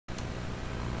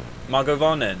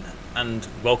Margovanin, and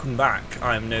welcome back.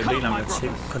 I am Lorien, and I'm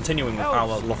continuing with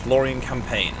our Lorien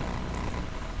campaign.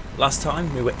 Last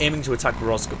time we were aiming to attack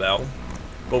Rosgobel,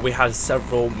 but we had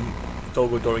several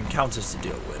door encounters to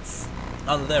deal with.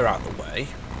 Now that they're out of the way,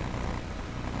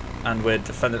 and we're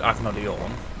defended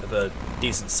Lorien with a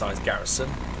decent sized garrison,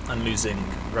 and losing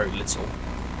very little,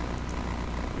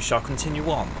 we shall continue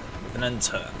on with an end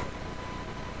turn.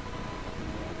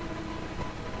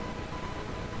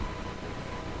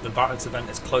 The Barracks event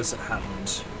is close at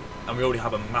hand, and we already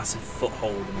have a massive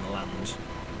foothold in the land.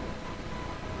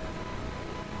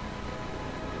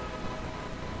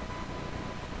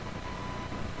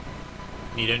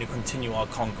 We need only continue our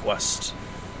conquest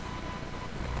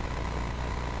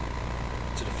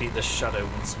to defeat the Shadow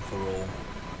once and for all.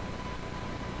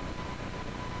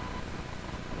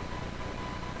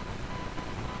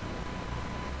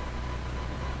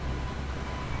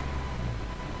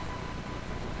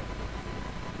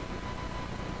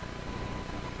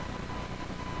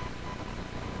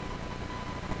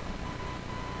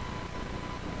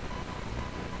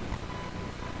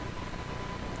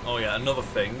 Oh yeah, another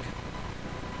thing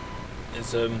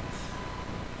is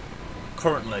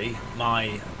currently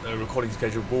my recording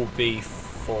schedule will be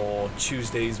for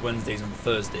Tuesdays, Wednesdays and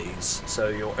Thursdays, so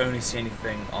you'll only see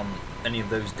anything on any of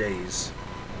those days.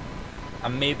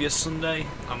 And maybe a Sunday,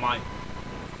 I might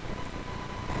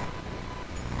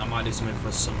do something for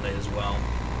a Sunday as well.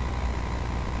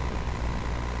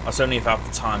 That's only if I have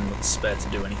the time and the spare to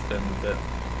do anything with it.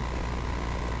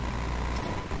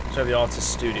 So the artist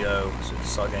studio, so we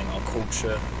start getting our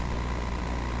culture.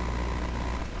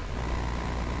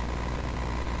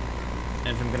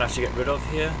 Anything we can actually get rid of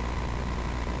here?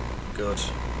 Good.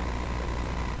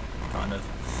 Kind of.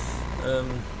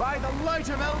 By the light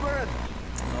of Elbereth!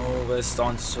 Oh, they're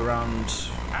starting to surround.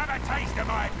 Have a taste of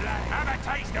my blade! Have a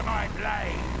taste of my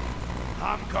blade!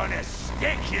 I'm gonna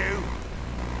stick you!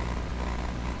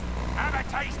 Have a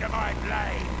taste of my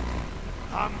blade!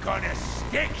 I'm gonna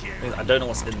stick you! I don't know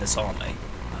what's in this army.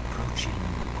 Approaching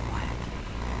quietly.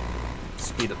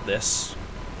 Speed up this.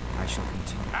 I shall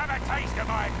continue. Have a taste of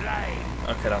my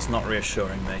blade! Okay, that's not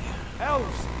reassuring me.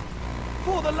 Elves!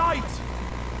 For the light!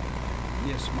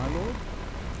 Yes, my lord?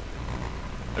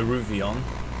 Eruvion.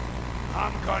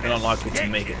 I'm gonna They're not likely to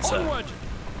make it to Onward!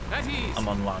 At ease!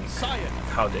 Amon Lang. Sire!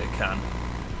 How they can.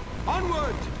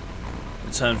 Onward!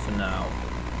 Return for now.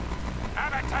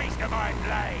 Have a taste of my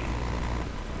blade!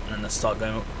 And then let's start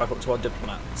going back up to our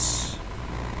diplomats.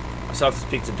 I still have to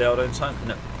speak to Dale, don't I?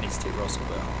 No, needs to take Roscoe.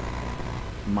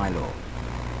 My lord.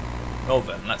 Well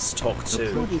then, let's talk What to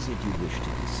is it you wish to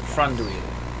discuss? Franduil.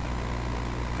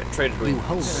 Get trade You agreements.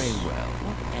 hold very well.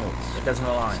 What else? Get an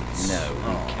alliance. No,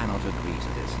 we Oh. cannot agree to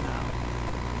this now.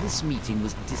 This meeting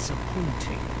was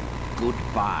disappointing.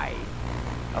 Goodbye.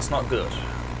 That's not good.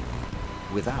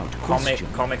 Without Can't question.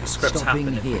 make a script Stopping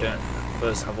happen if we here. don't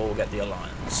first have all get the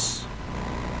alliance.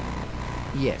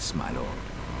 Yes, my lord.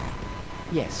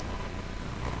 Yes.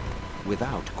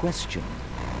 Without question.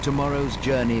 Tomorrow's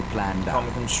journey planned Can't out.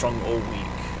 become strong all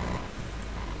week.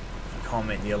 Can't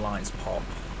make the alliance pop.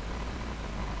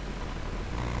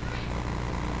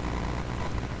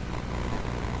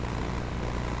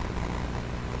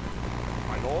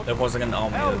 My lord? There was like an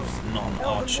army of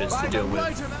non-archers to deal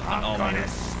with, an I'm army gonna of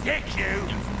stick you!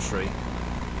 infantry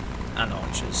and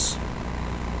archers.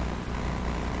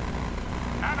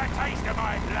 Have a taste of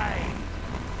my blade!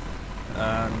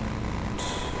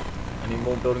 And any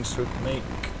more buildings to make?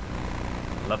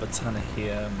 Levatana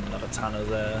here, Levatana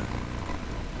there,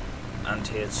 and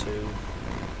here too.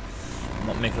 I'm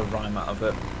not making a rhyme out of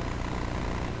it.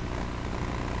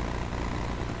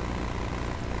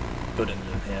 Good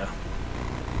England here.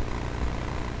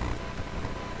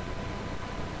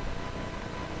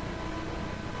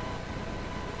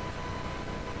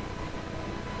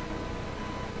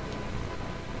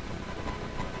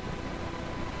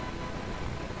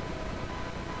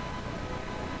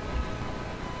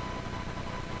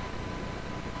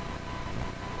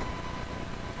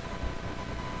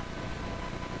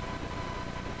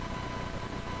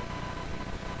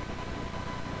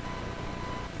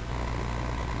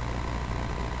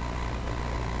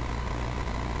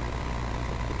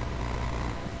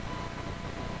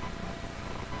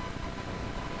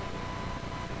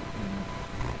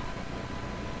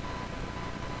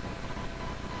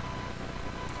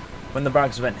 When the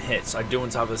Barracks event hits, I do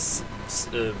want to have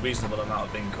a reasonable amount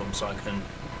of income so I can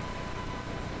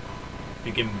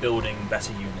begin building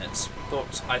better units.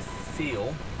 But I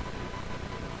feel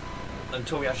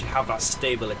until we actually have that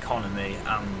stable economy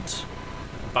and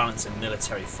balancing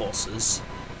military forces,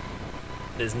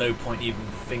 there's no point even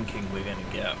thinking we're going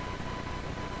to get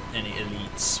any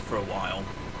elites for a while.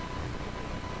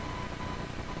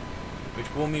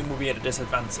 Which will mean we'll be at a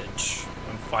disadvantage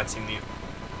when fighting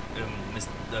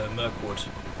the Mirkwood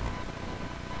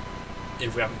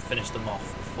if we haven't finished them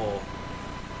off before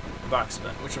the barracks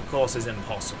event, which of course is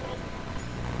impossible.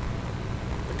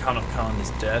 The Khan of Khan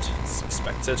is dead, as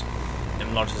expected.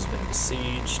 Imlodge has been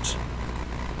besieged.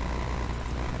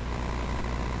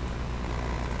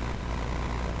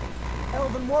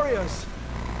 Elven warriors!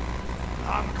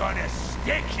 I'm gonna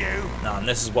stick you! Nah, and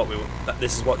this is what we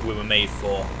were made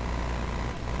for.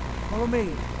 Follow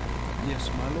me. Yes,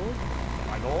 my lord.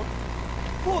 My lord?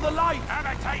 For the light! Have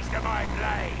a taste of my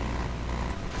blade!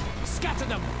 Scatter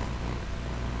them!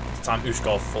 It's time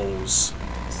Ushgol falls.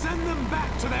 Send them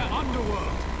back to their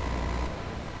underworld!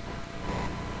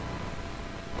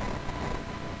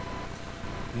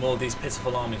 The more of these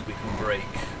pitiful armies we can break,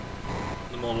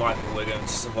 the more likely we're going to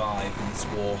survive in this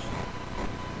war.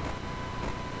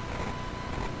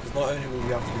 Because not only will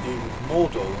we have to be dealing with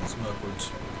Mordor once Mirkwood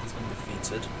has been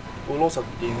defeated, but we'll also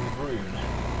have to be dealing with Rune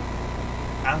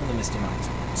and the Misty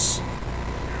Mountains.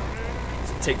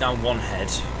 So take down one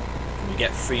head, and we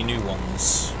get 3 new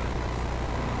ones.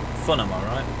 Fun, am I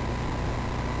right?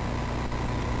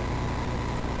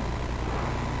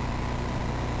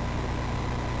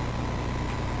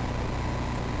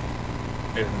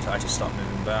 Get them to actually start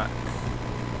moving back.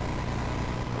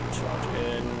 Charge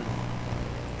in.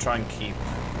 Try and keep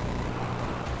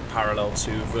parallel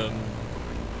to them.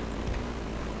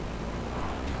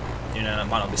 You know, it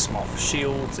might not be smart for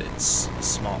shields, it's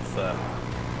smart for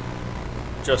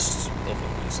just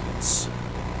other reasons.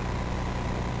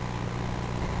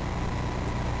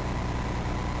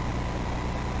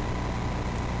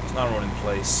 It's now run in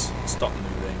place. Stop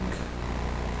moving.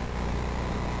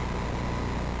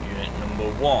 Unit number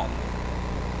 1.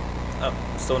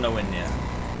 Oh, still nowhere near.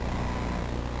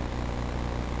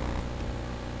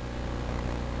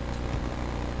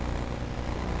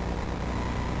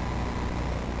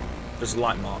 There's a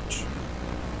light march.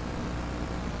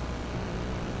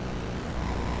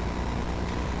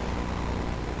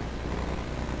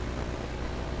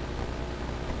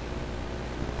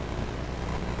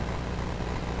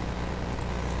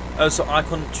 Oh, so I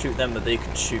couldn't shoot them, but they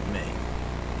could shoot me.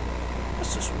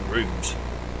 That's just rude.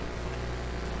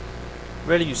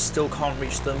 Really, you still can't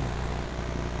reach them?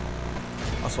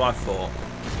 That's what I thought.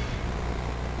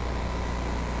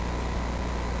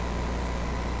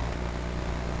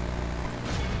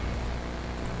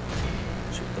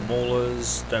 Shoot the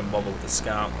maulers, don't bother with the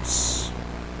scouts.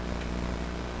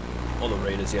 Or the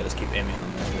raiders, yeah, just keep aiming at the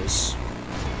maulers.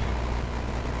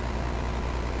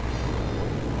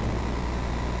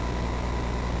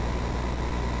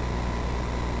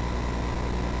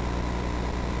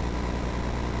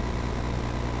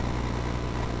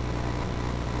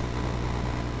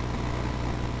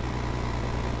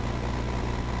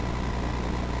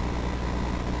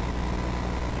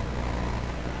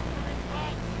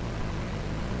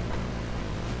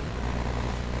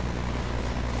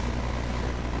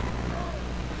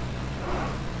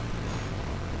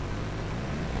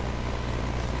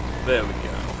 There we go.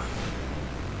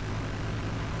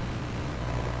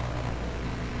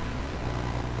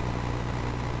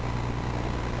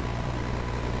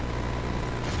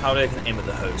 Paladin can aim at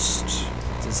the host,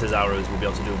 since his arrows will be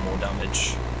able to do more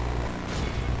damage.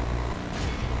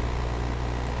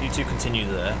 You two continue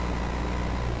there.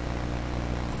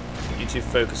 You two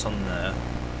focus on there.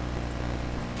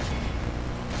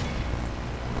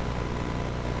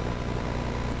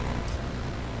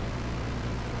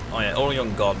 Oh yeah, all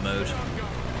on God mode.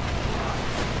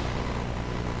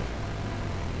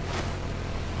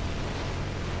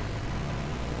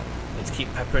 Let's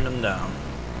keep peppering them down.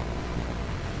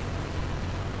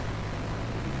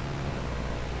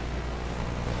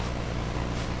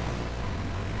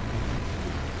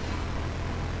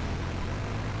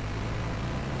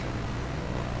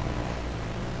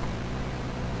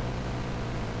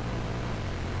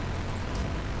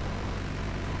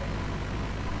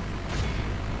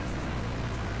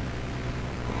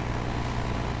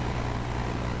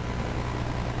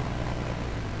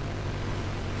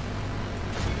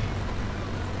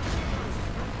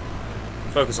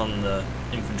 Focus on the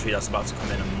infantry that's about to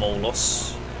come in and maul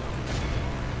us.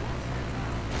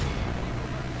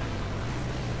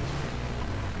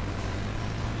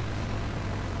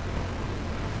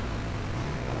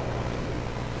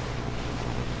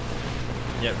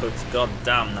 Yeah, but god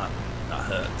damn, that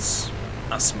hurts.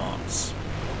 That smarts.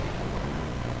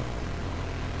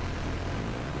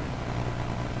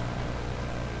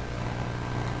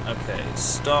 Okay,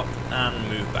 stop and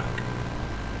move back.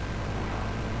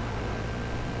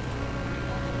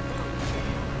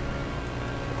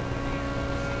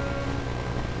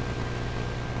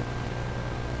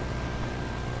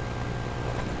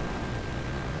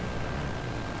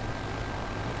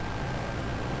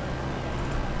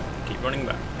 running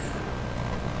back.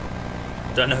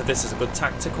 Don't know if this is a good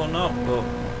tactic or not, but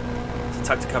it's a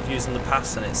tactic I've used in the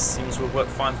past and it seems to have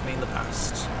worked fine for me in the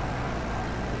past.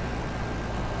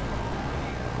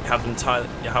 You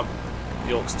have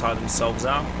the orcs tie themselves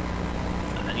out,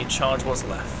 and then you charge what's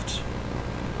left.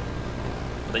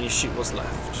 And then you shoot what's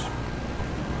left.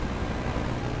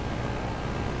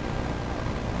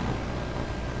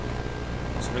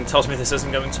 Something tells me this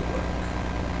isn't going to work.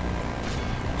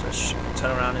 So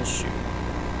turn around and shoot.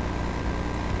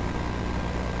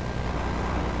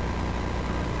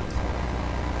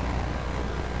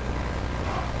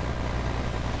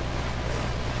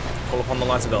 Call upon the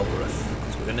light of Elbereth,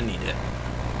 because we're going to need it.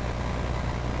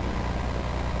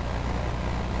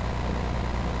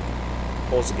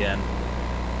 Pause again.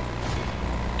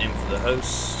 Aim for the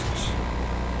host.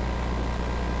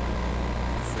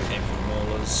 Free aim for the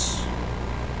maulers.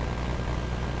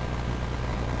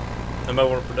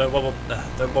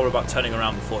 Don't bother about turning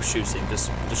around before shooting,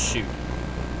 just shoot.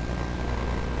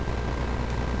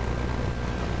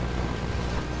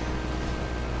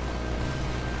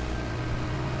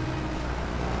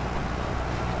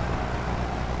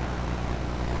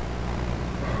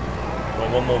 Well,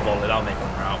 one more volley, that'll make them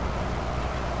out.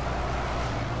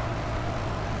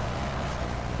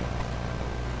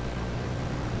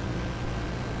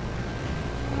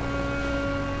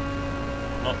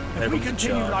 If we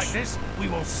continue like this, we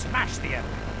will smash the enemy.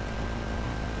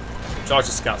 Charge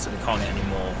the scouts so we can't get any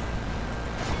more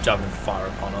javelin fire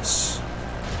upon us.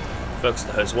 Focus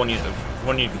the host. One unit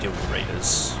can deal with the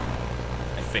raiders,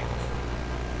 I think.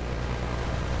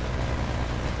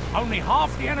 Only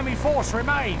half the enemy force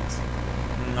remains.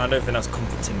 I don't think that's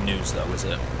comforting news though, is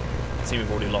it? I think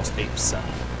we've already lost 8%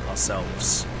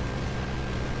 ourselves.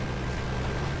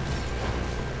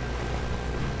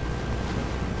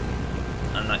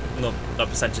 And that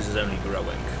percentage is only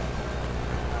growing.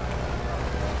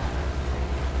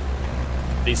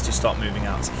 These two start moving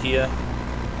out to here.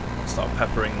 Start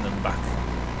peppering them back.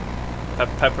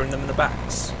 Peppering them in the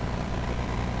backs.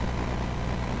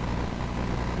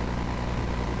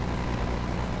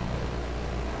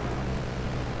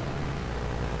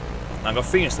 And I've got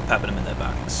Phoenix to pepper them in their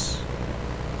backs.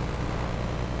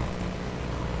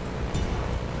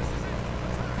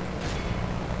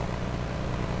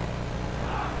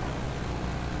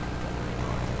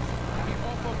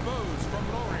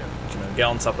 Get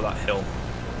on top of that hill.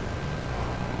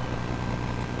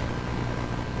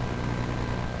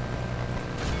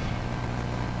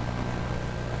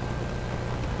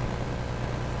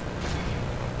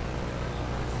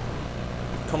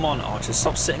 Come on, archers,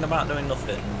 stop sitting about doing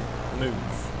nothing. Move.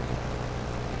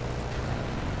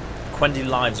 Quendi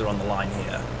lives are on the line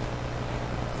here.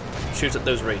 Shoot at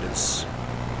those raiders.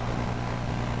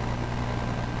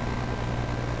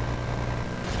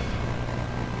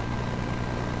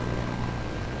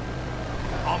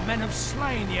 Men have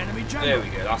slain the enemy general. There we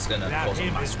go, that's going to cause a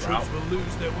mass his rout. troops will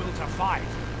lose their will to fight.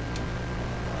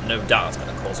 No doubt that's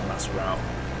going to cause a mass rout.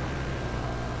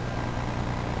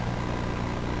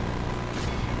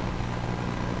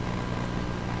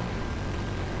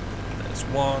 There's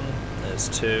one, there's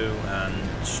two, and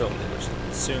shortly,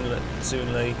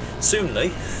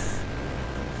 soonly?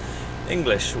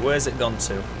 English, where's it gone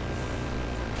to?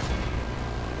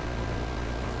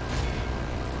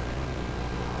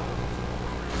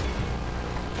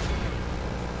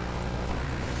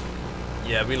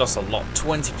 Yeah, we lost a lot.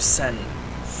 20%.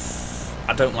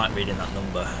 I don't like reading that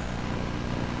number.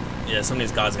 Yeah, some of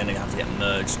these guys are going to have to get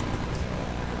merged.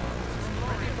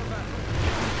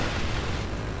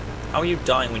 How are you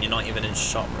dying when you're not even in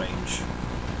shot range?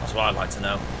 That's what I'd like to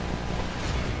know.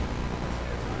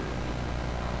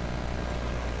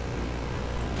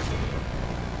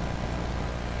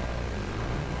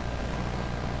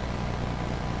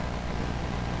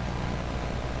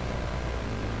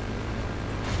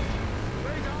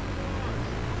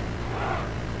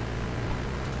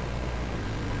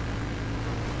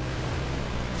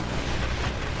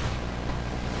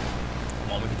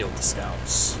 We can deal with the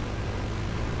scouts.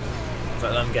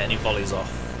 Don't let them get any volleys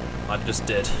off. I just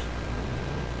did.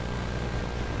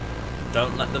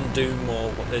 Don't let them do more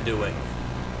what they're doing.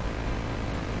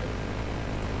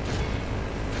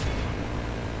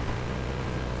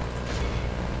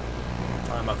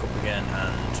 Tie them back up again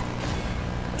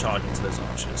and charge into those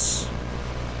archers.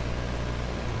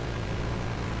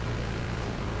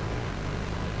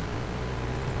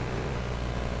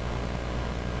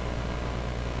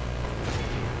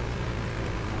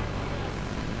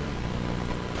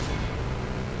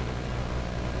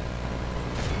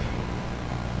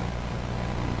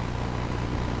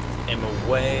 Him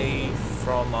away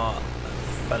from our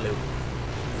fellow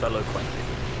Quendi.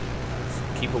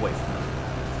 keep away from them.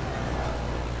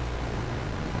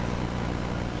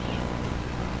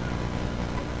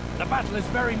 The battle is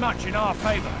very much in our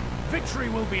favor. Victory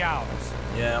will be ours.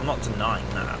 Yeah, I'm not denying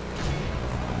that.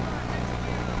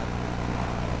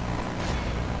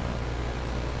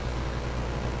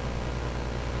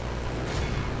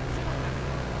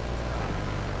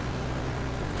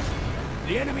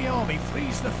 The enemy army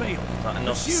flees the field. Is that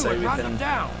enough to Pursue say and we run can them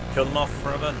down. kill them off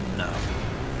forever? No.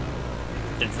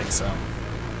 Didn't think so.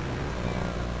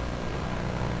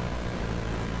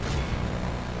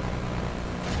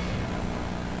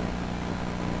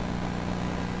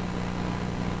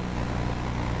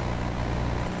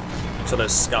 So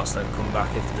those scouts don't come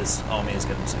back if this army is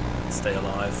going to stay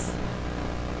alive.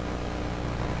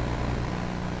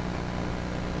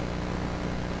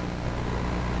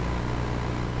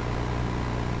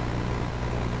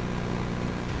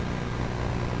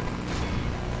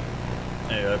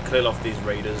 There you go, clear off these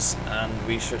raiders and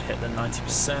we should hit the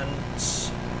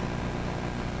 90%.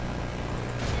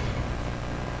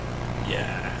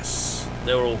 Yes,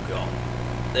 they're all gone.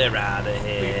 They're out of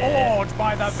here. Awed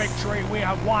by the victory we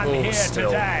have won here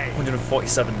still, today.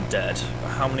 147 dead.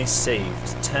 How many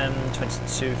saved? 10,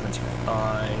 22,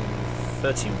 25,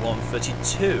 31,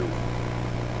 32.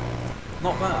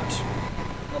 Not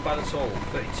bad. Not bad at all.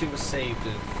 32 was saved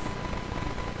of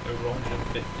over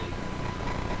 150.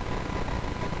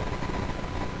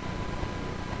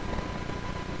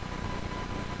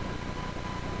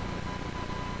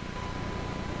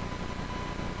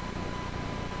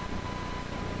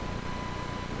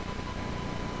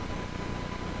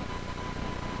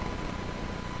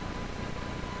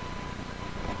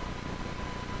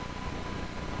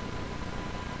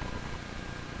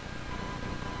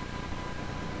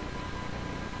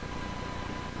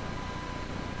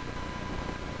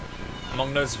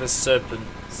 Among those of his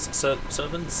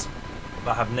servants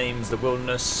that have names, the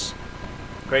wilderness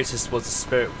greatest was the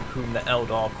spirit whom the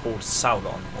Eldar called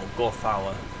Sauron, or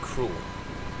Gorthaur the Cruel.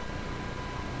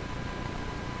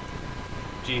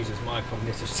 Jesus, my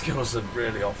cognitive skills are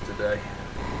really off today.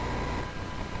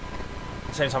 At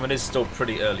the same time, it is still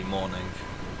pretty early morning.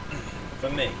 For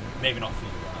me, maybe not for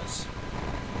you guys.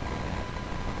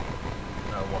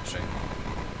 No, watching.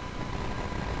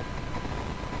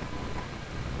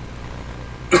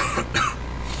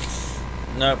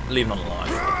 Nope, leave him alive.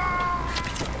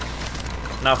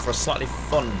 Now for a slightly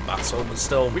fun battle, but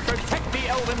still. We protect the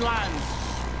Elven lands.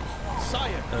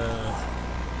 Sire.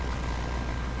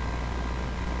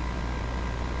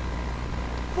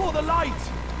 For the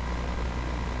light!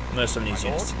 Most of these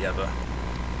units together.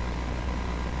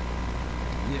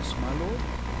 Yes, my lord.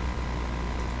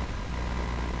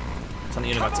 Send the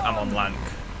unit back to Amon Lank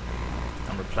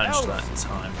and replenish that in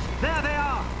time. There they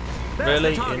are!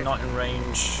 Really? You're not in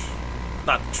range?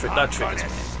 That triggers me.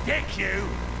 Stick you.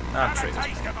 That triggers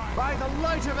me. By the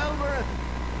light of Elbereth!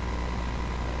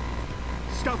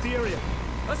 Scout the area.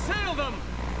 Assail them.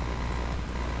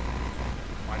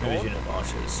 Move his unit of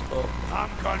archers up. I'm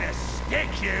gonna stick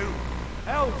you.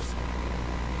 Elves!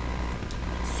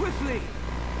 Swiftly!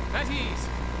 At ease.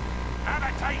 Have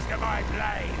a taste of my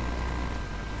blade.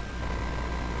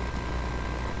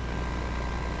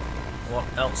 What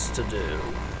else to do?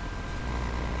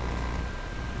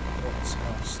 What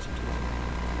else to do?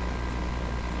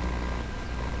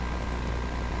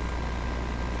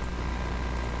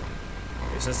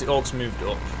 Okay, since the orcs moved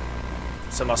up,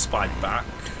 send my spy back,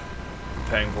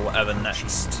 preparing for whatever next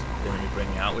they're going to be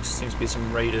bringing out, which seems to be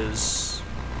some raiders.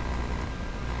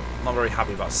 I'm not very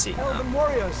happy about seeing that. Elven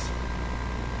warriors!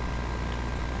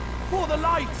 For the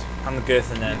light! And the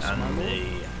Girthanen Yes, my and lord.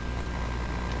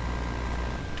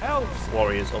 the Elves!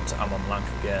 warriors up to Amon Lank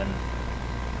again.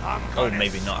 I'm Oh, gonna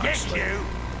maybe not stick actually. you.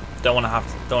 Don't want to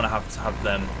have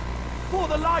them For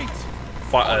the light!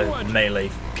 fight a Onward. melee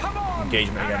Come on.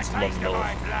 engagement Have against a the taste London of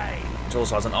North. my blade. Which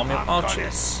also has an army of I'm gonna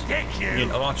archers. stick you.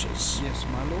 Unit of archers. Yes,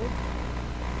 my lord.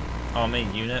 Army,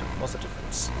 unit, what's the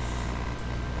difference?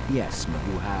 Yes,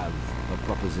 you have a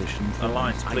proposition for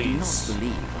Alliance, us. please. I do not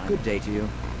believe. Good day to you.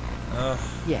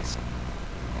 Yes.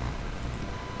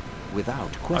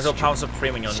 Without I question. got power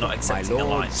supreme when you're not accepting my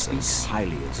lord alliances. speaks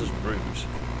highly of This you. is rude.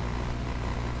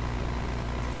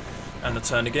 And the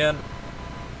turn again.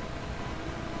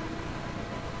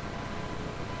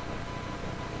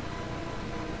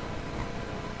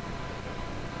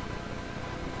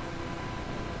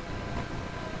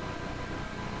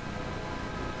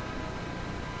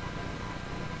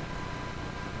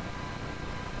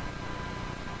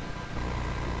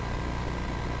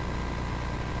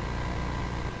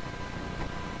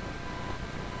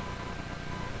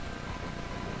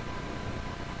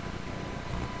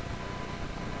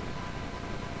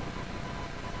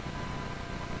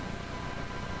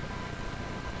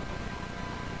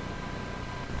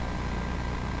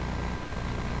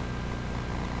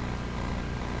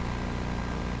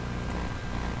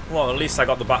 Well, at least I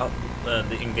got the battle,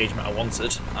 the engagement I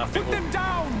wanted. I think Put them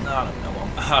down! I don't know.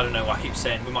 I don't know what I keep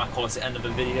saying. We might call it the end of the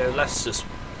video. Let's just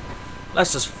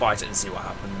fight it and see what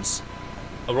happens.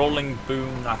 A rolling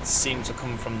boom that seemed to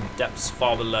come from depths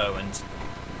far below and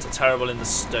to terrible in the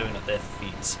stone at their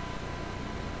feet.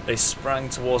 They sprang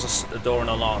towards the door in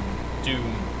alarm.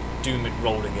 Doom, it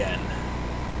rolled again.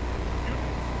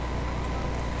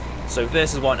 So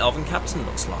this is what an elven captain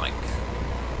looks like.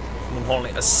 More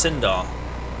importantly, a Cinder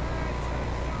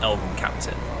elven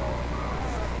captain.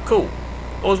 Cool.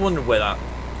 Always wondered where that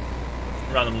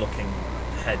random looking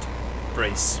head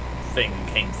brace thing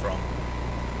came from.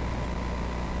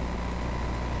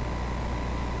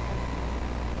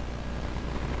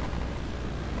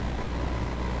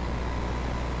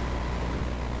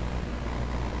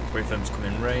 Three of them come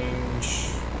in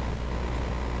range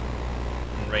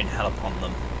and rain hell upon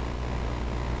them.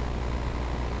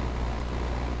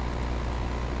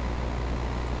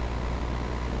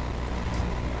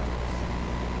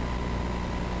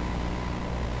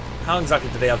 How exactly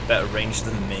do they have better range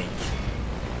than me?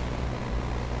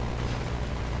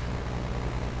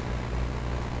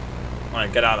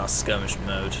 Alright, get out of that skirmish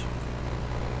mode.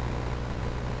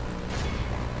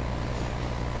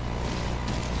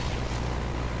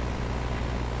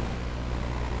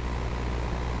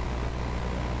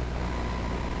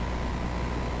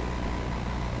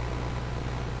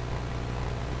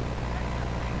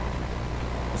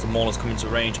 As the maulers come into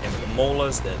range, aim at the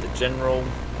maulers, they're the general.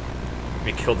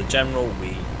 We kill the general,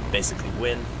 we basically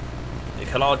win. We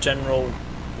kill our general,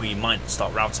 we might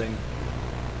start routing.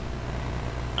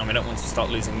 And we don't want to start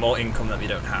losing more income that we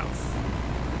don't have.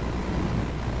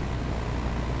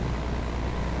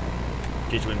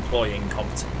 Due to employee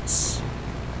incompetence.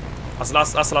 That's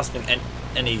the last thing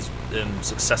any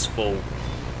successful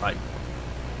like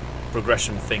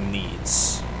progression thing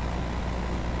needs.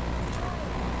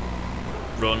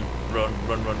 Run, run,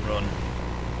 run, run, run.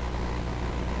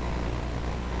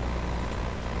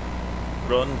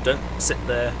 Run, don't sit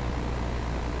there.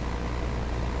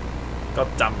 God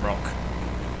damn rock.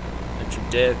 Don't you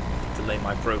dare delay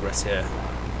my progress here.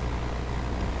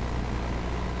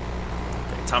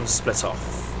 Okay, time to split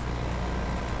off.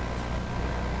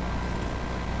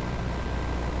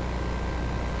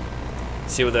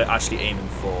 See what they're actually aiming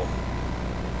for.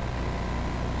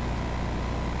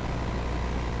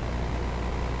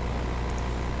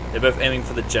 They're both aiming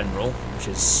for the general, which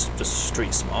is just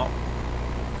street smart.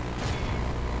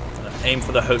 Aim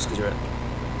for the host because you're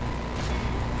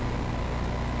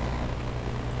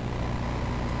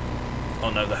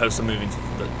oh no, the hosts are moving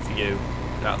for you.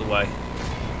 Get out of the way.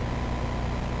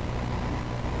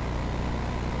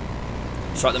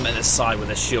 Strike them at their side with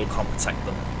their shield can't protect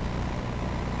them.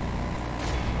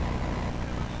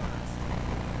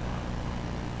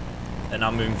 They're now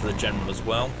moving for the general as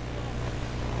well.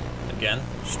 Again,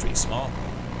 street smart.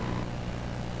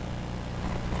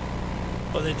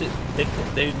 But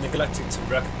they neglected to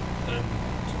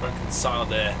reconcile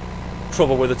their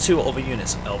trouble with the two other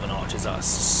units of elven archers that are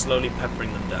slowly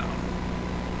peppering them down.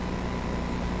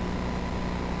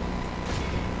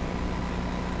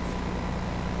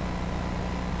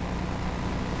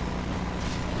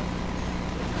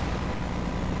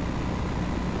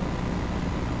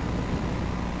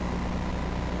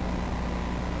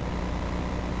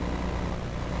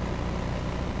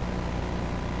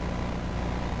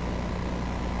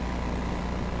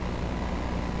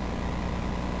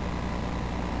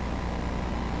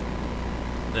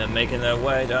 They're making their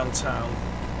way downtown.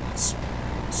 Let's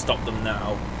stop them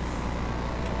now.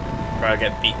 Or I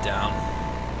get beat down.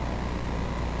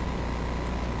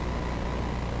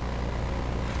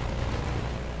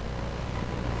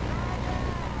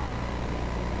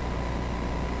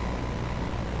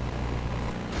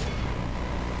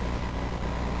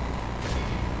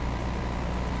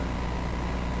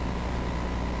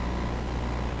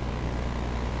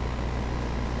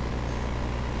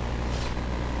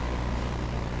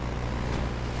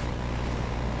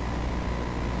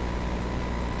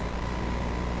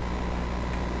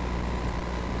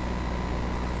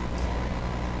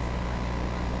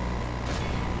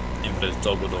 Those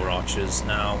dogwood or archers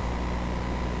now.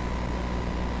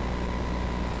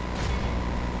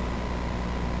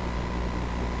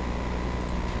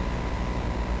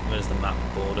 Where's the map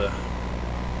border?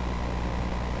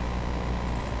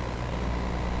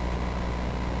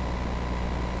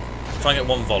 Try and get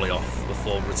one volley off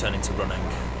before returning to running.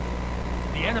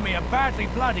 The enemy are badly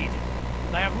bloodied.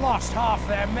 They have lost half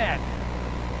their men.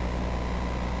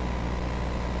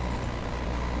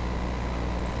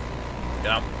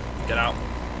 Get out. Get out.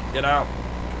 Get out.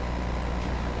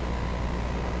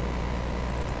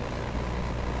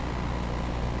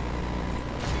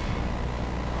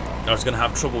 I was going to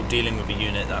have trouble dealing with a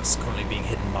unit that's currently being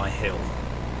hidden by hill.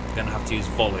 I'm going to have to use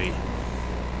volley,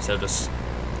 so just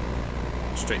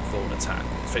straightforward attack,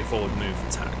 straightforward move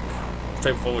attack,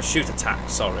 straightforward shoot attack,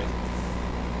 sorry.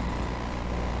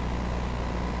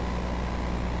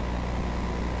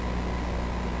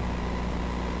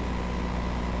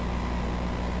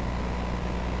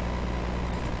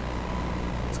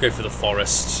 Let's go for the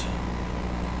forest.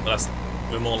 But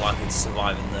we're more likely to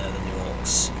survive in there than the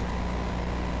orcs.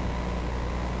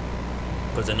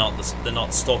 Because they're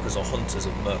not stalkers or hunters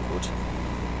of Mirkwood.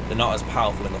 They're not as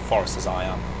powerful in the forest as I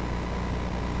am.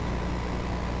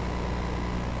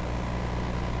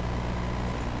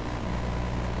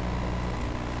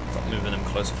 Stop moving them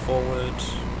closer forward.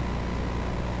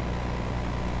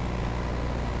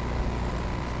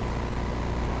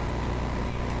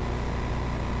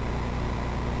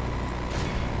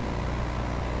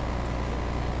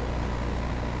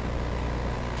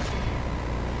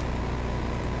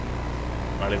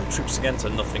 Rally the troops again so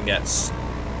nothing gets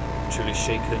truly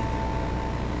shaken.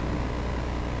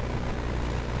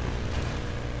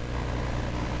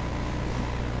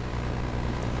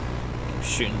 Keep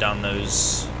shooting down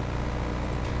those.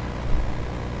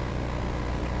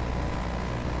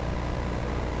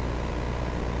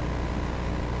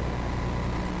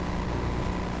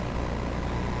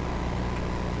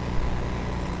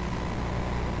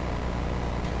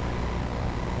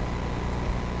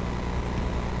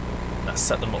 Let's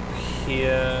set them up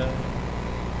here.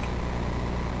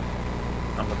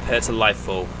 And prepare to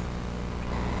lifefall.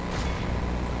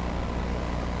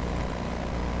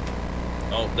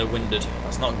 Oh, they're winded.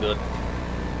 That's not good.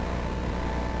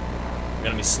 We're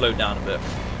going to be slowed down a bit.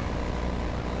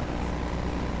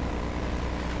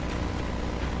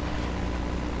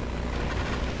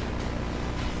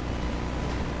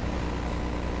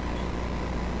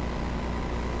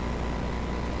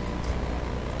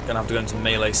 Gonna have to go into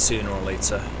melee sooner or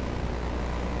later.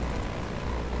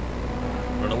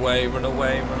 Run away, run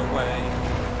away, run away.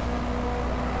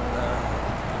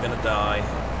 You're gonna die.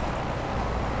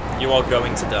 You are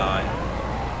going to die.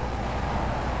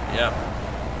 Yep.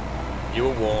 You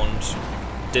were warned.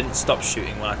 Didn't stop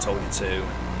shooting when I told you to.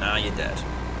 Now you're dead.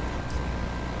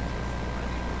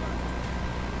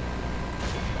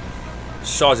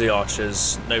 Charge the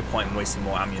archers. No point in wasting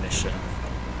more ammunition.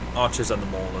 Archers and the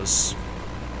maulers.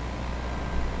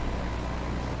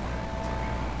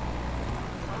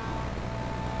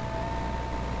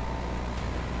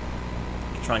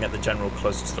 Try and get the general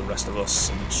closer to the rest of us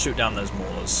and shoot down those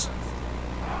maulers.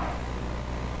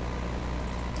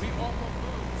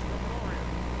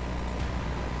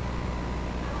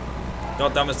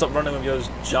 God damn it, stop running with those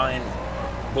giant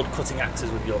wood cutting axes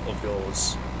of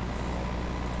yours.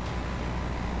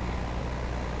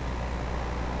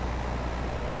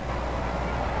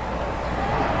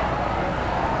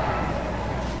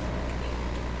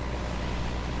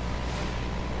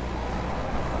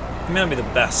 It may not be the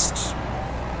best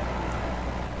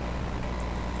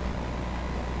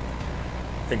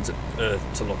thing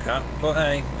to look at, but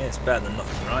hey, it's better than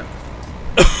nothing, right?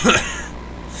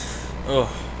 Oh,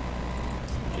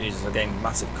 Jesus, I'm getting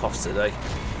massive coughs today.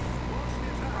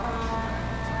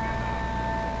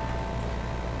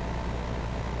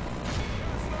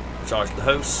 Charge the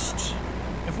host.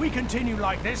 If we continue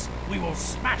like this, we will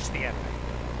smash the enemy.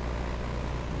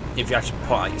 If you actually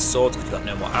pull out your swords, because you've got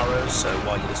no more arrows, so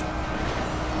while you just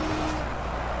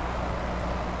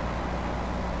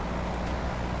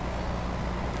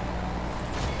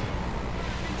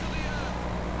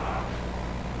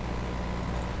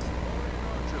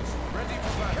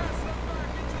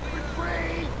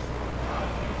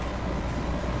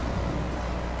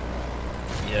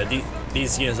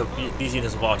these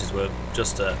units of archers were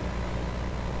just a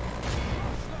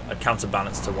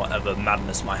counterbalance to whatever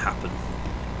madness might happen.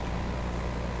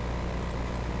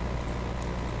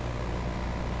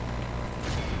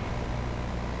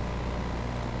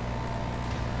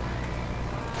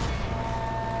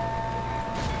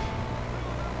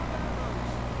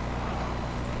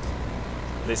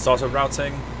 They started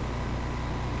routing.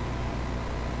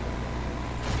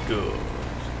 Good,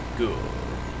 good.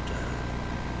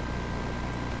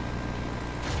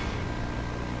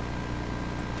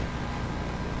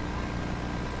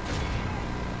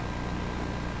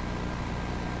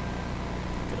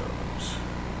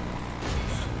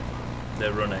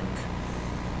 They're running.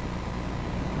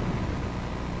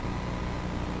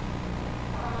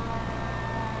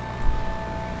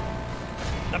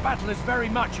 The battle is very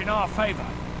much in our favour.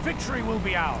 Victory will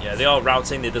be ours. Yeah, they are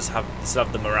routing. They just have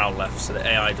the morale left, so the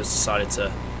AI just decided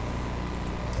to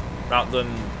route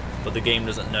them, but the game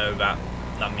doesn't know that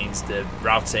that means they're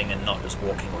routing and not just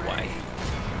walking away.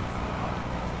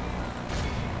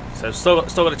 So still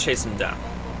got to chase him down.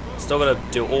 Still got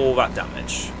to do all that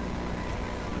damage.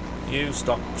 You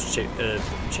stop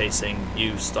chasing.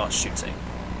 You start shooting.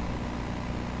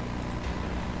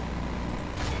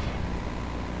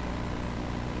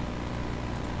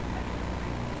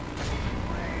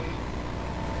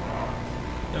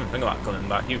 Didn't even think about coming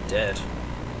back. You did.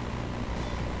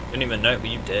 Didn't even know it, but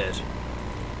you did.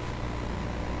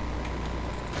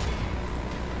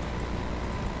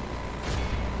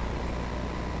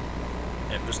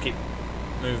 Yep, just keep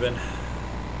moving.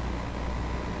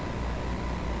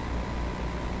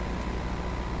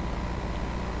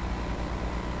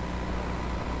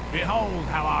 Behold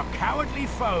how our cowardly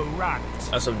foe runs.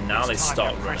 Oh, so now they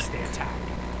start press running. the attack.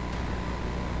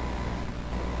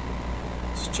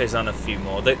 Let's chase down a few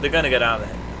more. They're going to get out of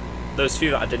it. Those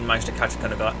few that I didn't manage to catch are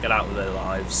going to get out of their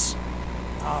lives.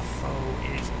 Our foe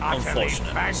is utterly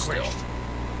Unfortunate, vanquished. still.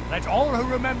 Let all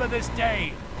who remember this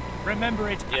day remember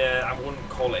it. Yeah, I wouldn't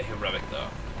call it heroic though.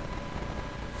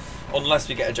 Unless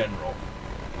we get a general.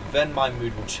 Then my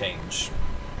mood will change.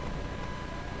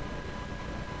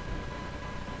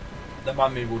 Then my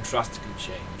mood will drastically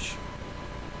change.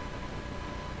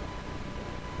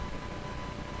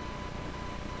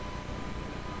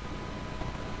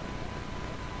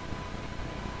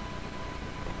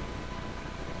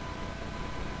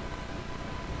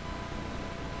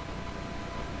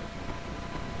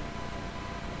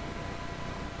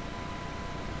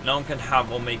 No one can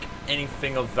have or make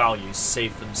anything of value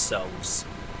save themselves,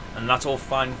 and that all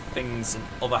fine things in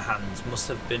other hands must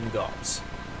have been got,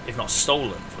 if not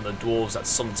stolen, from the dwarves at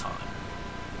some time.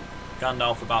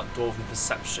 Gandalf about dwarven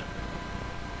perception.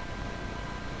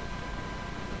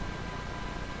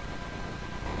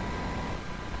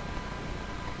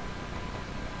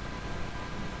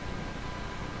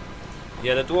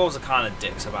 Yeah, the dwarves are kind of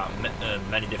dicks about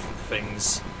many different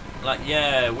things. Like,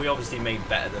 yeah, we obviously made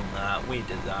better than that. We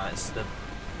did that. It's the...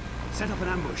 Set up an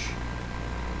ambush.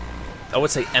 I would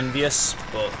say envious,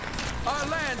 but Our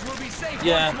lands will be safe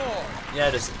yeah, once more. yeah,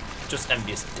 just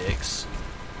envious dicks.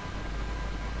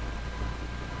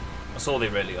 That's all they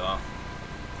really are.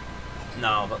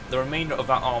 Now, but the remainder of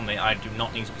that army, I do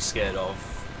not need to be scared of.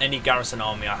 Any garrison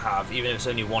army I have, even if it's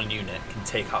only one unit, can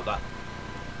take out that.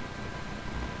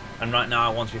 And right now,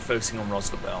 I want to be focusing on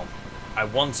Rosgobel. I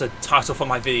want a title for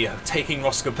my video, Taking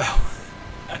Rosgobel.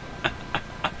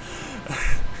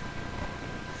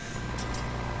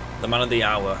 The man of the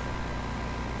hour,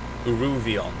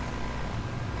 Uruvion.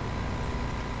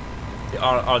 The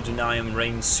Ardunium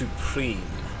reigns supreme.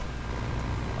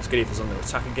 That's good if it's under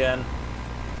attack again.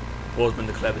 War's been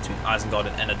declared between Isengard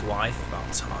and Enadwythe,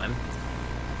 about time.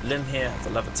 Lim here,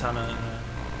 the Levitana.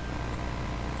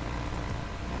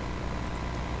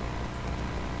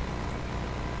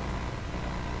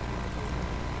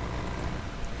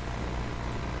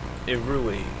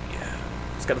 Irui.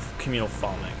 Let's get the communal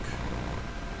farming.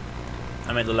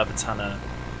 I made the Levitana.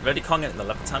 Really can't get the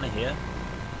Levitana here?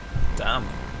 Damn.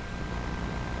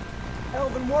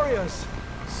 Elven warriors.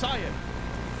 Sire.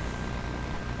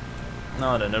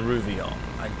 No, Neruvion.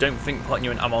 I don't think putting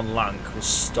you in Amon Lank will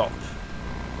stop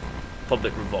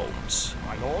public revolt.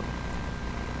 My lord.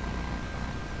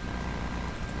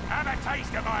 Have a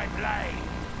taste of my blade.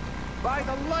 By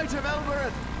the light of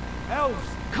Elbereth. Elves,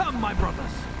 come, my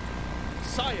brothers.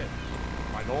 Sire.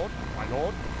 My lord. My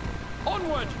lord.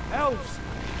 Onward! Elves!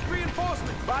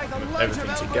 Reinforcements! By the Move light everything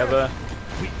of together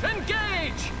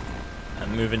Engage!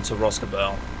 and move into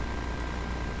Rosgobel.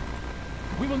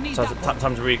 We will need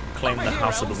Time to reclaim the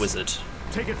House of the Wizard.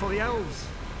 Take it for the elves.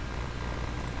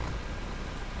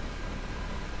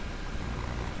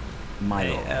 My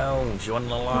Hey lord, elves, you want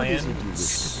an what is it you wish to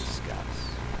alliance? discuss?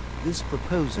 This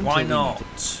proposal. Why not?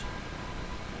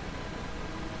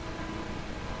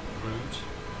 Rude.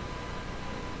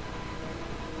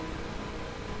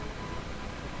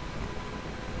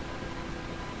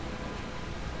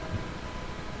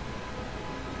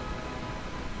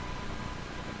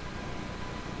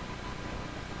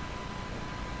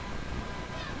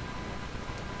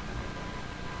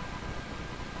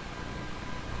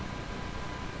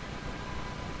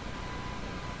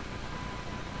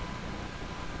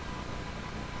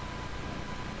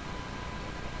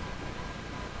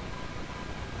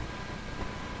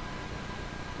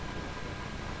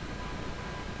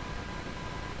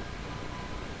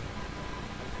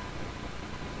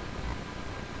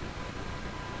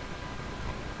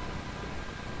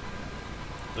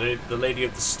 The Lady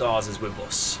of the Stars is with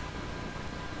us.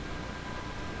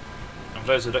 And for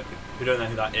those who don't know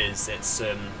who that is, it's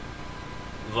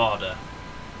Varda,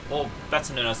 or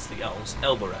better known as the elves,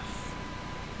 Elbereth.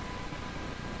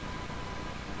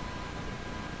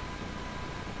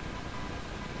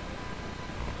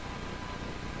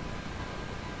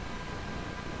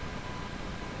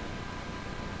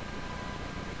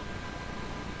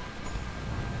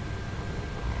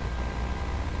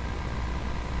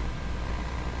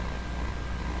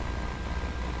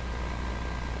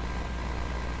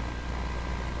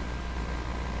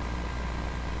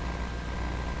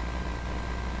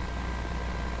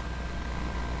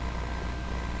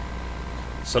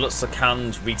 So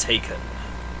Lutzakand retaken.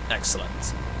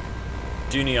 Excellent.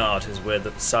 Dunyard is where the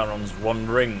Sauron's one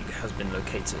ring has been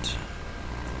located.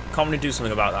 Can't really do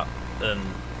something about that.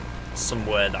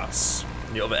 Somewhere that's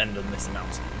the other end of the Misty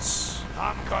Mountains.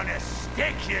 I'm gonna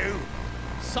stick you!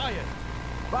 Sire!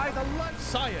 By the light!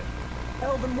 Sire!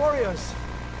 Elven warriors!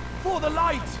 For the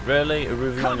light! Really?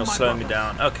 Eruvion, Come, you'll my slow me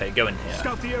brothers. down? Okay, go in here.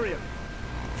 Scout the area!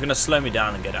 If you're gonna slow me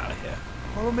down and get out of here.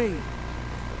 Follow me.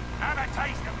 Have a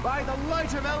taste of... By the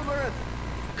light of Elbereth!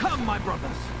 Come, my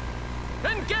brothers!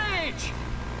 Engage!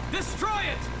 Destroy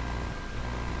it!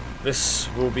 This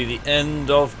will be the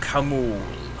end of Kamul.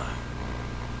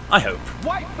 I hope.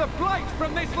 Wipe the blight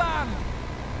from this land!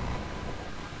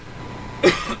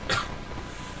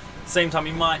 Same time,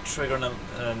 you might trigger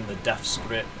the death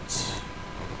script.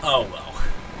 Oh well.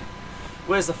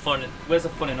 Where's the fun? Where's the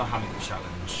fun in not having a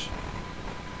challenge?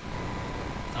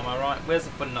 Am I right? Where's the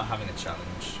fun in not having a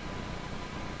challenge?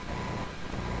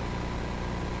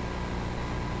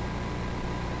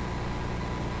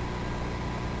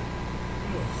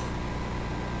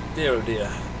 Dear oh dear.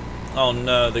 Oh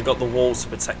no, they got the walls to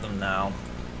protect them now.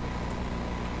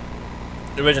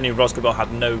 Originally, Rosgobel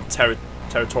had no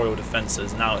territorial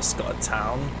defences, now it's got a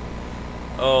town.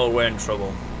 Oh, we're in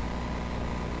trouble.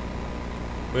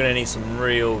 We're going to need some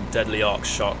real deadly arc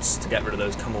shots to get rid of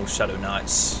those Kamul Shadow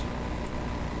Knights.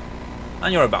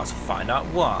 And you're about to find out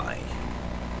why.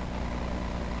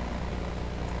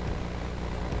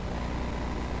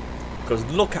 Because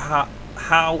look at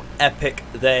how epic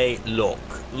they look.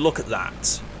 Look at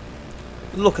that.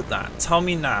 Look at that. Tell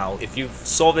me now, if you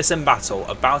saw this in battle,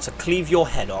 about to cleave your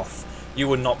head off, you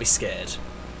would not be scared.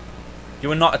 You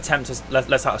would not attempt to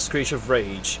let out a screech of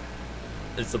rage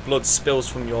as the blood spills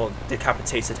from your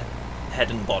decapitated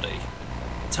head and body.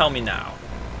 Tell me now.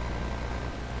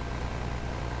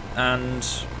 And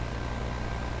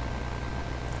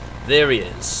there he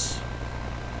is.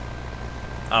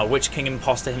 Our Witch King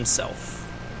imposter himself.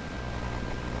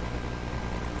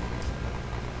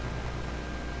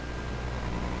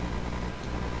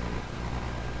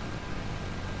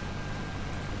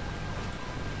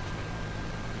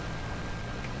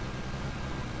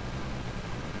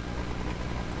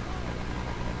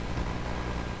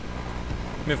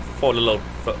 Move forward a little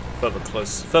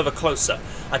further closer.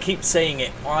 I keep saying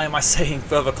it. Why am I saying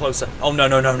further closer? Oh no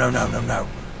no no no no no no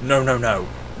no no no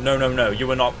no no no! You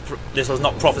were not. This was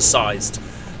not prophesized.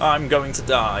 I'm going to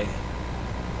die.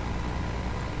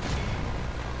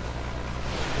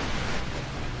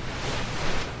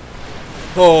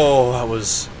 Oh, that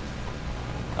was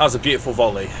a beautiful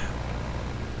volley.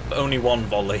 But only one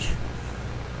volley.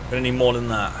 But any more than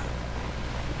that.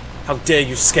 How dare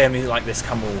you scare me like this,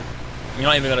 Kamul? You're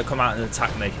not even going to come out and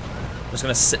attack me. I'm just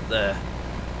going to sit there.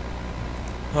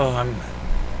 Oh,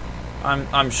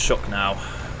 I'm shook now.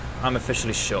 I'm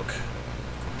officially shook.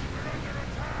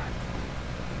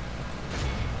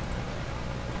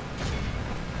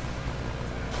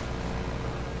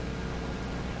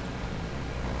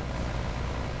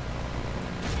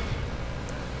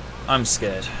 I'm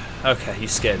scared. Okay, you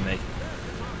scared me.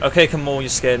 Okay, Kamul, you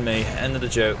scared me. End of the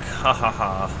joke. Ha ha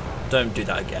ha. Don't do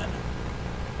that again.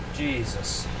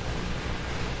 Jesus.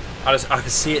 I can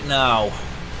see it now.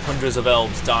 Hundreds of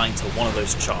elves dying to one of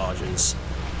those charges.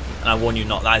 And I warn you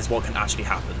not, that is what can actually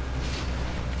happen.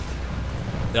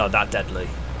 They are that deadly.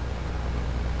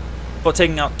 But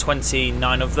taking out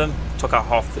 29 of them, took out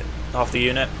half the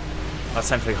unit. That's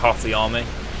essentially half the army.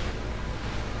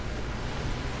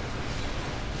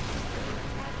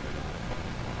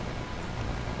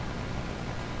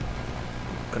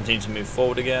 Continue to move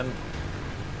forward again.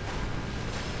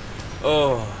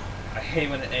 Oh, I hate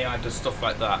when an AI does stuff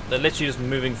like that. They're literally just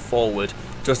moving forward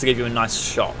just to give you a nice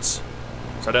shot. So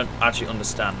I don't actually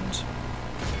understand.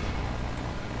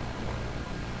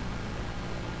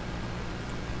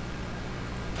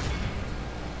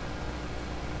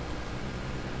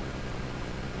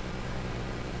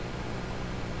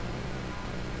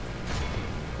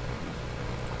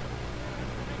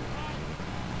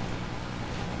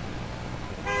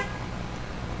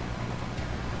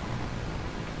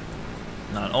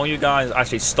 Now, all you guys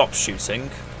actually stop shooting.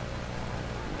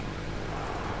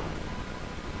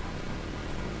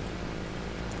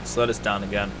 Slow this down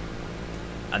again.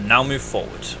 And now move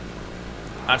forward.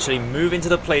 Actually move into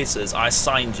the places I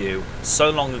assigned you so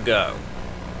long ago.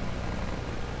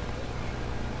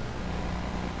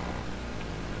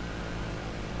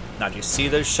 Now, do you see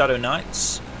those Shadow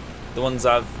Knights? The ones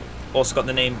that have also got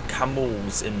the name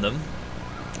Kamuls in them.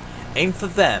 Aim for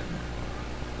them.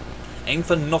 Aim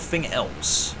for nothing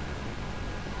else.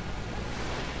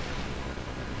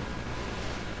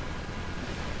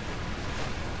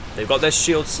 They've got their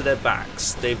shields to their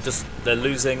backs. They're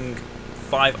losing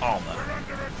 5 armor.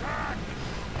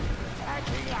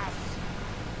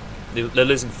 They're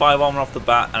losing 5 armor off the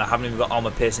bat, and I haven't even got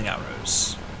armor-piercing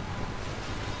arrows.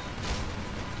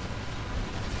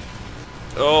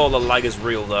 Oh, the lag is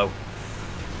real though.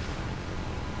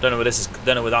 Don't know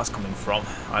where that's coming from.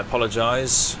 I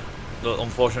apologise.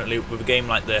 Unfortunately, with a game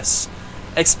like this,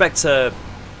 expect 1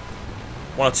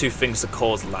 or 2 things to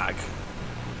cause lag.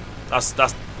 That's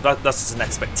just an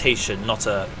expectation, not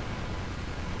an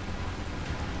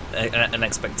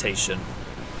expectation.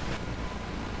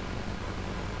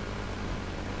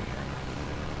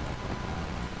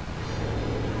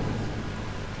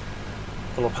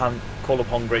 Call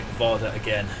upon Great Varda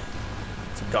again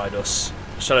to guide us.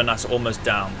 Shadow Knight's almost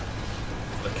down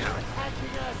for the count.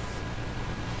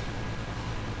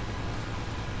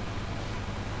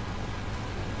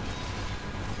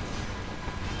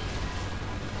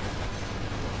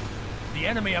 The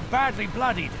enemy are badly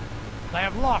bloodied. They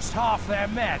have lost half their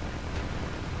men.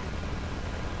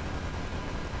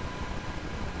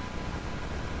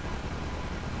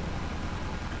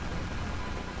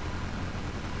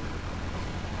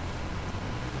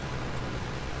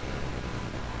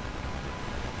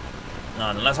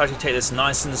 Now, let's actually take this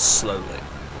nice and slowly.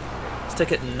 Let's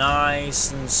take it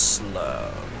nice and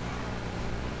slow.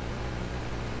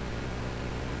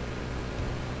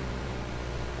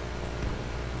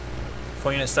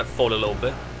 Before you step forward a little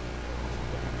bit.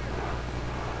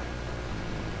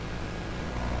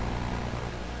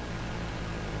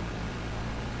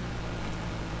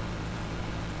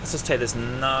 Let's just take this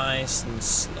nice and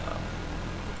slow.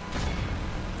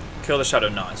 Kill the Shadow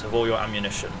Knights with all your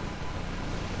ammunition.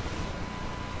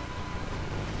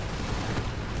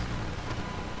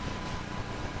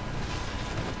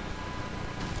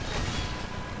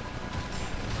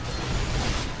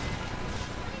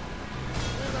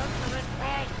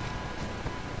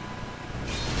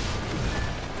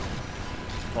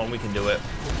 We can do it.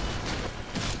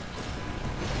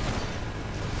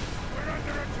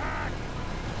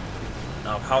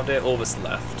 Now, how dare all this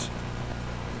left?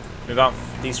 Move out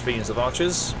these 3 units of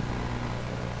archers.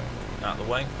 Out of the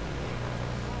way.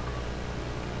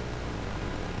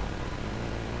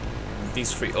 Move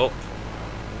these 3 up.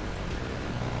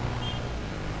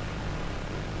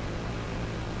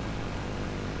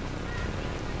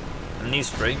 And these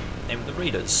 3 aim at the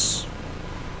readers.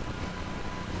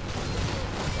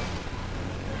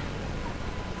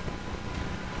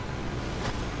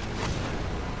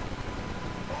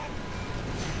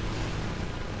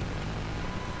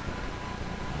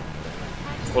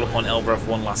 Call upon Elbreth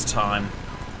one last time.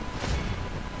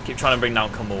 Keep trying to bring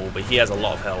down Kamal, but he has a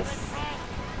lot of health.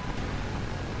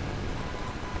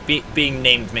 Being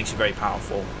named makes you very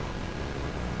powerful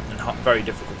and very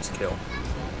difficult to kill.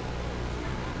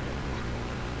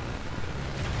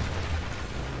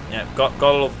 Yeah, got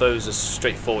all of those as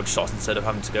straightforward shots instead of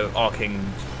having to go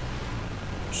arcing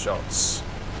shots.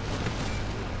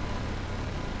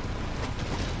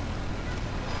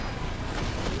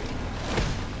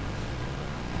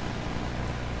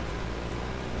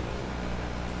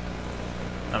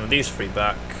 And with these 3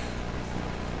 back,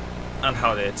 and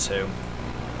Haldir too.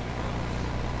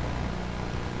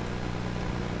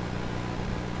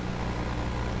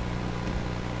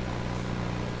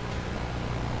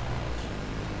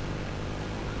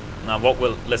 Now what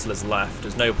little is left,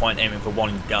 there's no point aiming for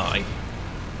 1 guy.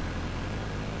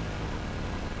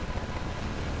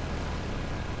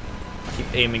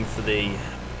 Keep aiming for the...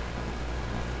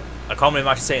 I can't believe I'm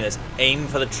actually saying this, aim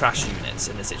for the trash units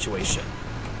in this situation.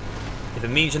 If it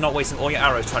means you're not wasting all your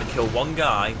arrows trying to kill 1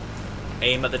 guy,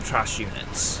 aim at the trash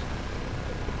units.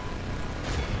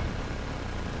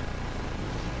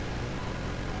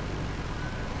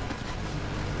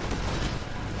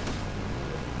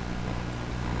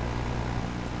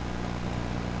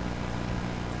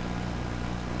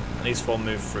 And these 4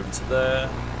 move through to there.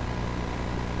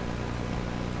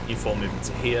 You 4 move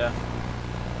into here.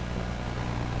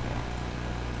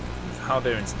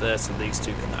 Haldir into there, so these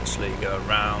 2 can actually go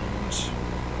around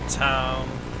town.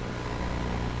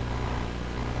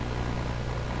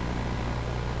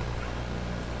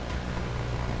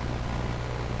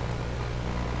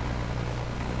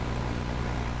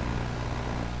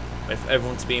 Wait for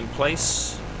everyone to be in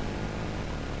place.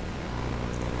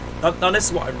 Now this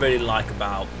is what I really like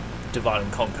about Divide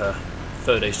and Conquer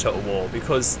Third Age Total War,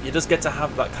 because you just get to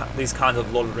have these kinds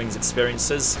of Lord of the Rings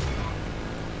experiences.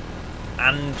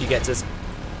 And you get to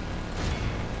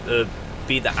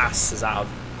beat the asses out of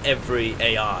every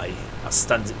AI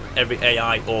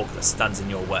orc that stands in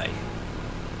your way.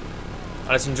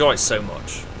 I just enjoy it so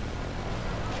much.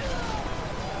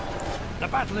 The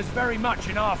battle is very much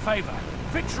in our favor.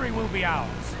 Victory will be ours.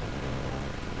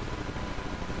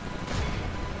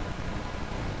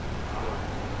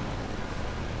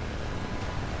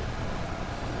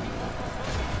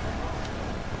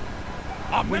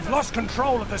 We've lost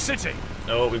control of the city.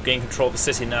 Oh, we've gained control of the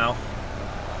city now.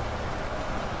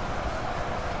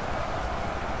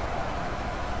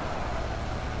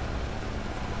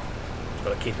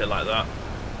 Gotta keep it like that.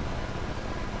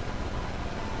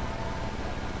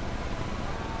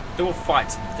 They will fight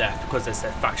to the death because there's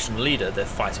their faction leader they're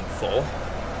fighting for.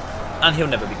 And he'll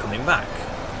never be coming back.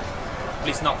 At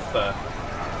least not for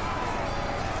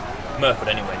Mirkwood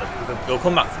anyway. They'll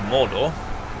come back from Mordor.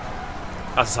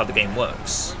 That's how the game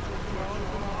works.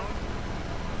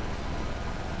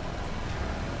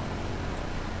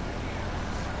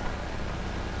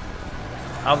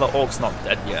 How the orc's not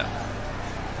dead yet?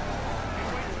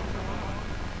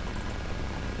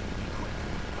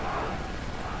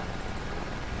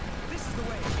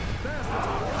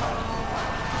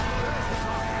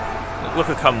 Look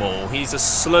at Kamal, he's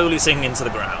just slowly sinking into the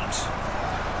ground.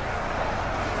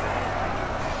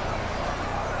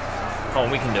 Come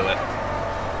on, we can do it.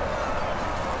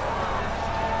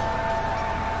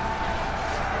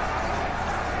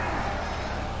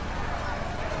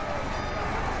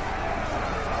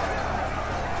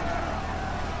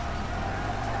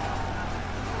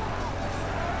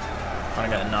 Trying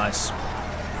to get a nice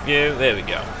view. There we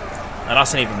go. And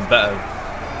that's an even better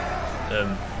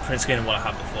print screen than what I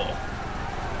had before.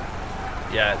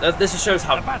 Yeah, this just shows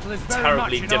how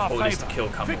terribly difficult it is to kill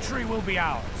Kamal. Victory will be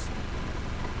ours.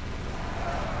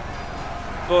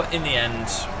 But in the end,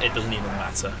 it doesn't even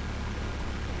matter.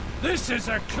 This is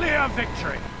a clear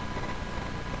victory.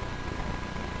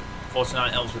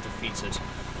 49 elves were defeated.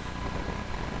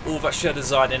 All that she had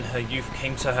desired in her youth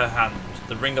came to her hand.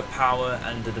 The ring of power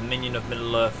and the dominion of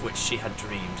Middle-earth which she had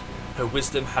dreamed. Her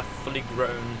wisdom had fully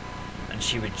grown, and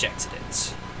she rejected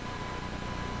it.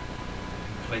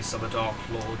 In place of a dark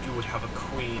lord, you would have a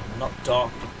queen, not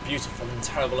dark, but beautiful and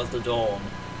terrible as the dawn,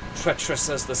 treacherous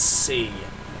as the sea,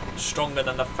 stronger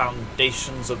than the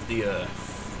foundations of the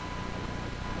earth.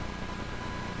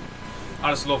 I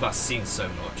just love that scene so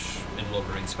much in Lord of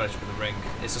the Rings, especially with the ring.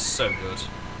 It's just so good.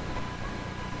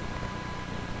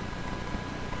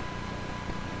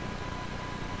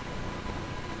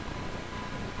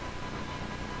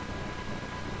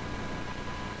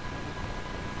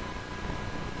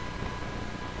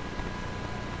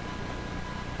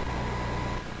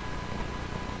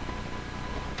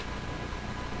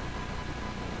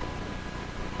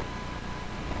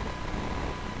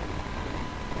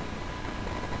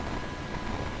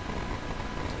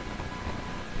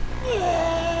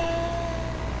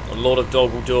 The Lord of Dol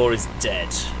Guldur is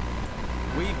dead.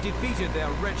 We've defeated their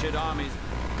wretched armies.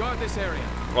 Guard this area.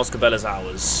 Rhosgobel is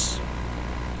ours.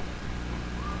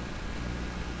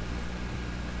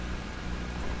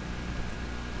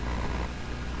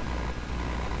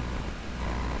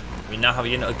 We now have a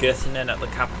unit of Girthinen at the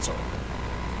capital.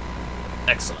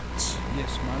 Excellent.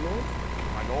 Yes, my lord.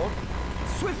 My lord.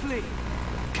 Swiftly!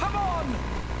 Come on!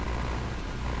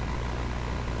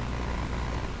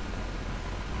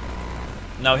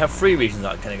 Now we have 3 regions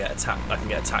that can get attacked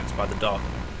by the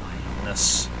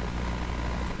darkness.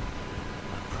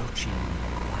 Approaching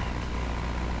quietly.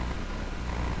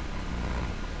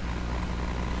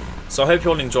 So I hope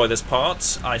you all enjoy this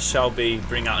part. I shall be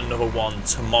bringing out another one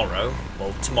tomorrow.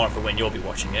 Well, tomorrow for when you'll be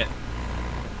watching it.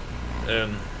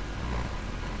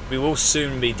 We will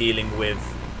soon be dealing with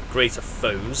greater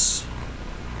foes,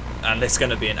 and it's going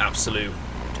to be an absolute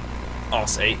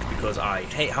arse ache because I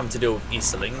hate having to deal with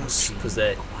Easterlings because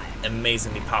they're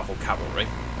amazingly powerful cavalry.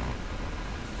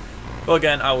 But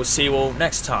again, I will see you all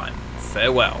next time.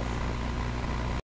 Farewell.